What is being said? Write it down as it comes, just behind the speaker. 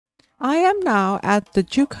I am now at the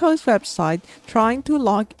JukeHost website trying to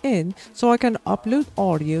log in so I can upload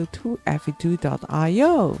audio to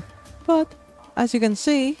FE2.io. But as you can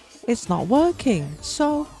see, it's not working.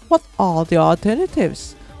 So what are the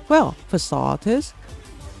alternatives? Well, for starters,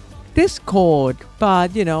 Discord,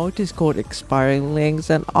 but Discord expiring links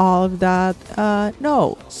and all of that,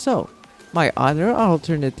 no. So my other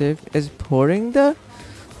alternative is pouring the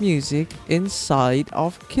music inside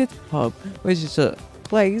of GitHub, which is a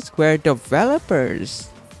place where developers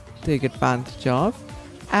take advantage of,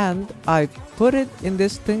 and I put it in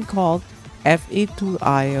this thing called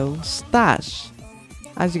FE2IO stash.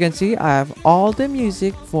 As you can see, I have all the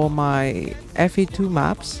music for my FE2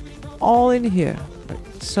 maps all in here.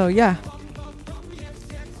 So yeah,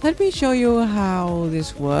 let me show you how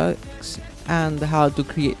this works and how to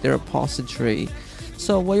create the repository.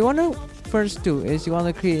 So what you want to first do is you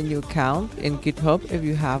want to create a new account in GitHub if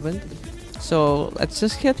you haven't. So let's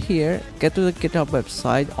just get here, get to the GitHub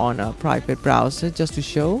website on a private browser just to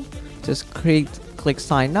show. Just click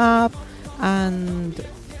sign up, and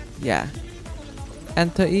yeah,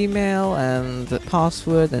 enter email and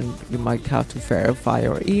password, and you might have to verify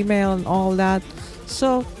your email and all that.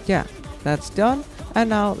 So yeah, that's done. And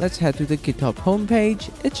now let's head to the GitHub homepage.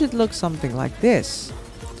 It should look something like this.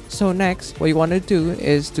 So next, what you want to do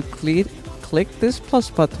is to click this plus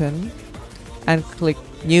button and click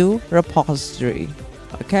new repository.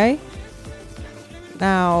 Okay,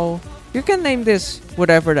 now you can name this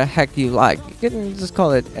whatever the heck you like. You can just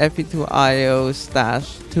call it FE2IO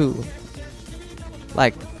stash 2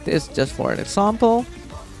 like this, just for an example.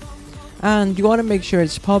 And you want to make sure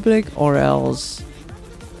it's public or else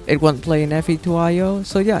it won't play in FE2IO.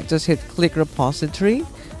 So yeah, just hit click repository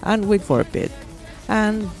and wait for a bit,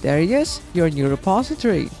 and there it is, your new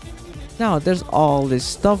repository. Now there's all this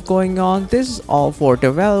stuff going on. This is all for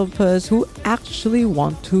developers who actually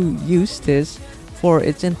want to use this for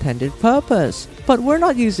its intended purpose. But we're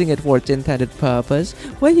not using it for its intended purpose.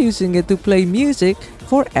 We're using it to play music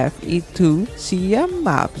for FE2CM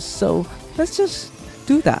maps. So let's just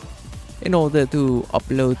do that. In order to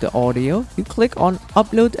upload the audio, you click on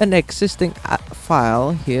upload an existing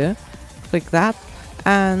file here. Click that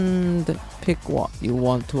and pick what you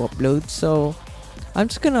want to upload. So I'm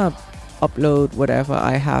just gonna upload whatever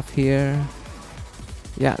I have here.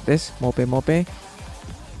 Yeah, this Mobo.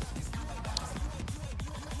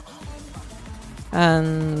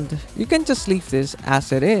 And you can just leave this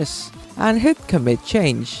as it is and hit commit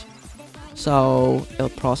change. So it'll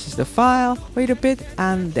process the file, wait a bit,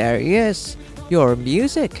 and there it is, your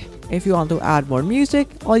music. If you want to add more music,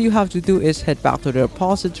 all you have to do is head back to the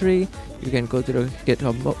repository. You can go to the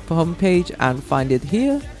GitHub homepage and find it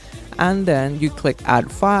here. And then you click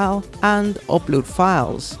add file and upload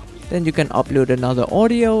files. Then you can upload another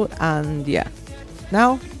audio, and yeah.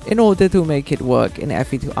 Now, in order to make it work in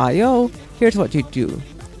FE2IO, here's what you do.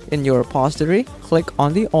 In your repository, click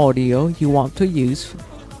on the audio you want to use,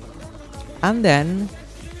 and then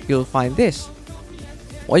you'll find this.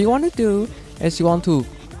 What you want to do is you want to,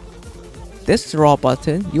 this raw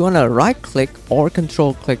button, you want to right click or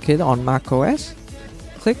control click it on macOS.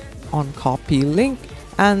 Click on copy link,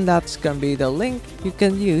 and that's gonna be the link you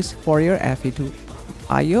can use for your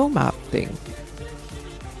FE2IO map thing.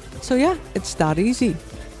 So yeah, it's that easy.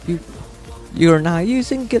 You're now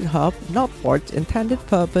using GitHub not for its intended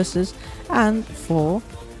purposes and for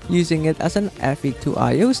using it as an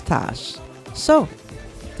FE2IO stash. So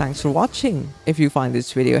thanks for watching. If you find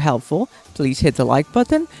this video helpful, please hit the like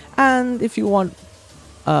button, and if you want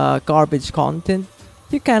garbage content,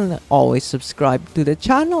 you can always subscribe to the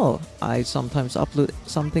channel. I sometimes upload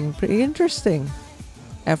something pretty interesting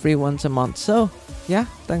every once a month. So yeah,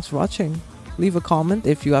 thanks for watching. Leave a comment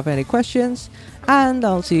if you have any questions, and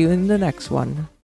I'll see you in the next one.